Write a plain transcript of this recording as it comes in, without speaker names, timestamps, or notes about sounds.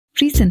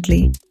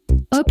Recently,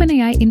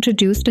 OpenAI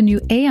introduced a new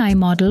AI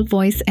model,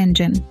 Voice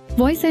Engine.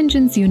 Voice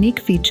Engine's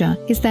unique feature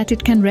is that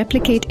it can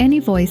replicate any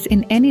voice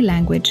in any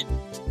language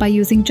by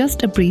using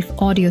just a brief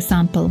audio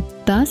sample.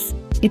 Thus,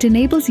 it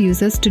enables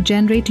users to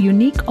generate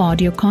unique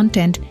audio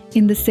content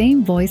in the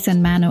same voice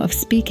and manner of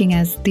speaking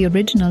as the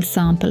original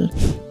sample.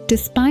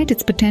 Despite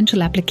its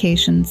potential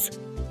applications,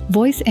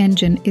 Voice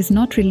Engine is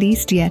not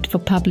released yet for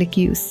public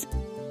use,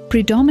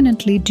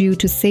 predominantly due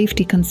to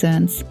safety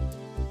concerns.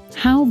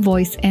 How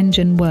Voice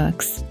Engine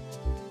works.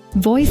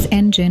 Voice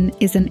Engine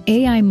is an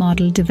AI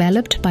model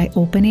developed by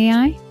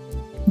OpenAI.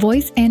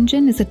 Voice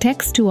Engine is a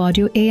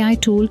text-to-audio AI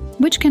tool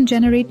which can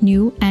generate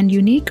new and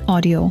unique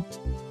audio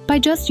by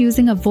just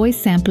using a voice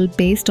sample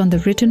based on the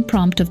written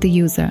prompt of the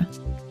user.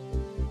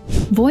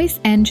 Voice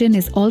Engine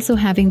is also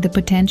having the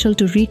potential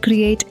to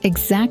recreate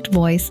exact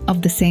voice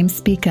of the same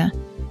speaker,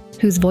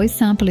 whose voice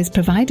sample is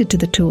provided to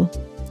the tool,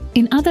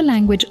 in other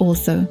language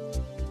also,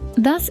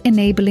 thus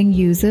enabling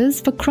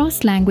users for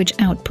cross-language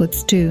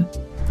outputs too.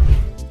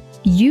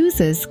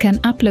 Users can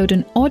upload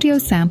an audio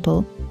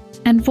sample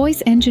and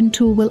Voice Engine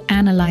tool will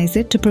analyze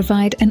it to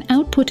provide an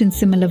output in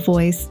similar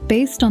voice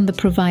based on the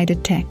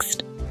provided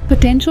text.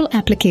 Potential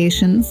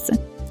applications.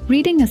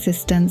 Reading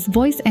assistance.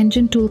 Voice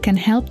Engine tool can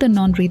help the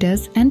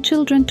non-readers and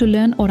children to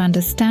learn or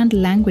understand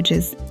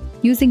languages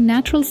using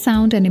natural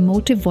sound and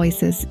emotive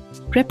voices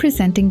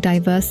representing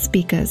diverse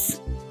speakers.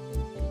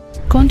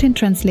 Content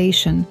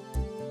translation.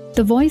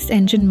 The Voice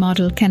Engine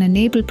model can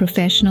enable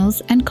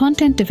professionals and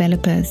content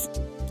developers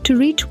to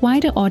reach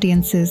wider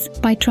audiences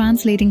by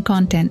translating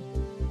content,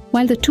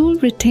 while the tool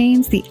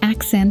retains the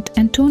accent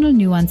and tonal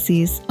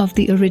nuances of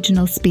the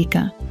original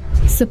speaker.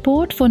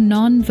 Support for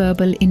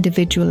non-verbal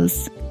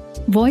individuals.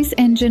 Voice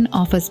Engine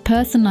offers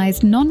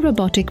personalized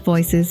non-robotic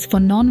voices for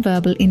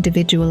non-verbal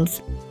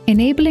individuals,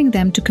 enabling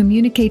them to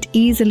communicate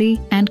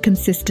easily and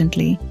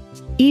consistently,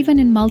 even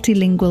in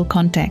multilingual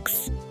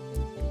contexts.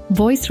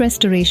 Voice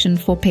restoration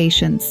for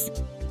patients.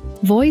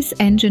 Voice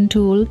Engine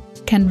tool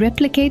can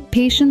replicate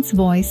patients'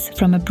 voice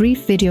from a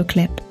brief video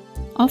clip,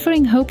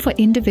 offering hope for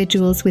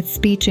individuals with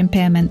speech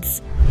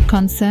impairments,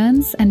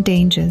 concerns, and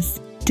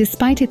dangers.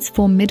 Despite its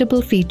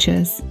formidable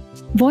features,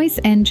 Voice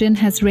Engine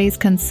has raised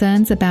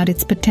concerns about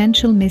its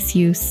potential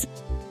misuse.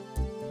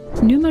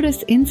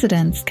 Numerous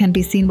incidents can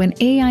be seen when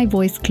AI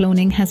voice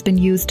cloning has been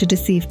used to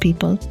deceive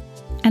people,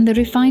 and the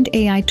refined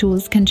AI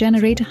tools can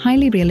generate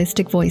highly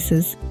realistic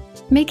voices,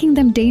 making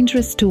them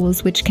dangerous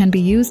tools which can be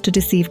used to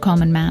deceive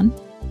common man.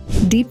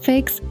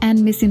 Deepfakes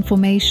and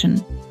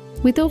misinformation.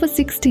 With over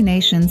 60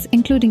 nations,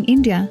 including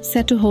India,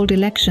 set to hold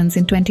elections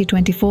in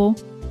 2024,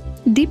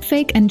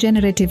 deepfake and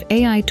generative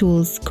AI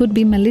tools could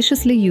be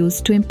maliciously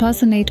used to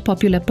impersonate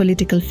popular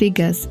political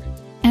figures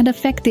and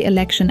affect the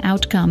election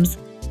outcomes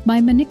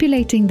by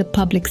manipulating the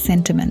public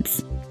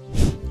sentiments.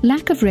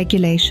 Lack of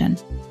regulation.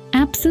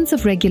 Absence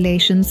of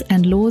regulations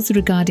and laws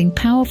regarding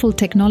powerful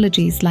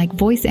technologies like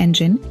Voice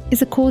Engine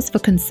is a cause for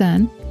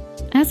concern,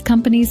 as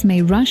companies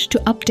may rush to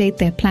update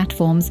their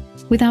platforms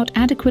without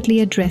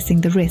adequately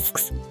addressing the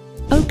risks.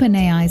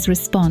 OpenAI's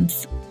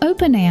response.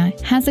 OpenAI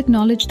has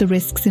acknowledged the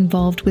risks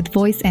involved with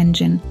Voice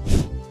Engine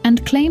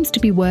and claims to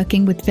be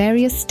working with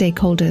various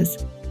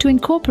stakeholders to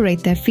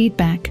incorporate their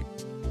feedback.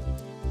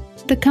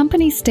 The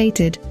company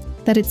stated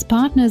that its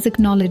partners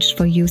acknowledged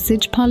for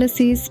usage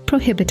policies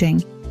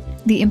prohibiting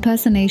the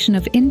impersonation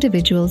of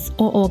individuals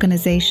or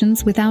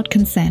organizations without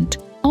consent.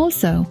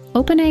 Also,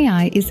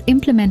 OpenAI is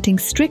implementing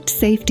strict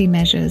safety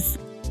measures,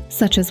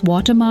 such as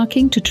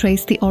watermarking to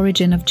trace the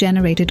origin of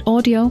generated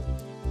audio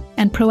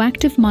and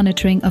proactive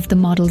monitoring of the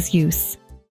model's use.